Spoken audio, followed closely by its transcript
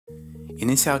In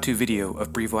this how-to video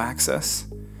of Brivo Access,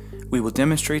 we will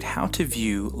demonstrate how to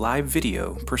view live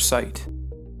video per site.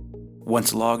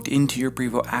 Once logged into your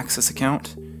Brivo Access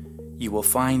account, you will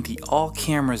find the All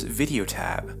Cameras Video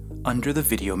tab under the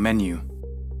Video menu.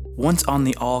 Once on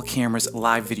the All Cameras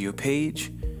Live Video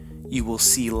page, you will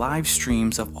see live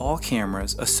streams of all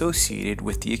cameras associated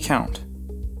with the account.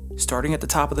 Starting at the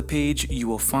top of the page, you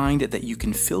will find that you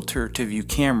can filter to view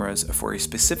cameras for a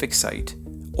specific site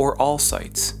or all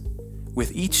sites.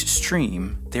 With each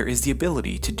stream, there is the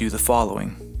ability to do the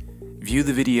following. View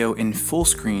the video in full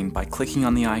screen by clicking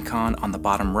on the icon on the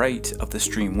bottom right of the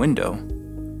stream window.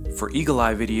 For Eagle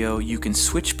Eye Video, you can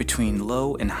switch between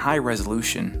low and high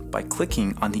resolution by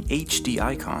clicking on the HD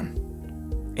icon.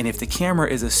 And if the camera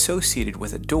is associated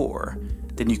with a door,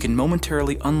 then you can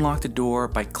momentarily unlock the door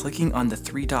by clicking on the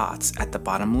three dots at the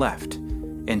bottom left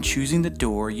and choosing the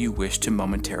door you wish to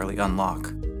momentarily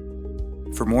unlock.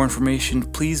 For more information,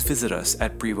 please visit us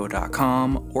at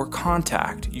brivo.com or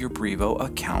contact your Brivo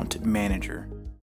account manager.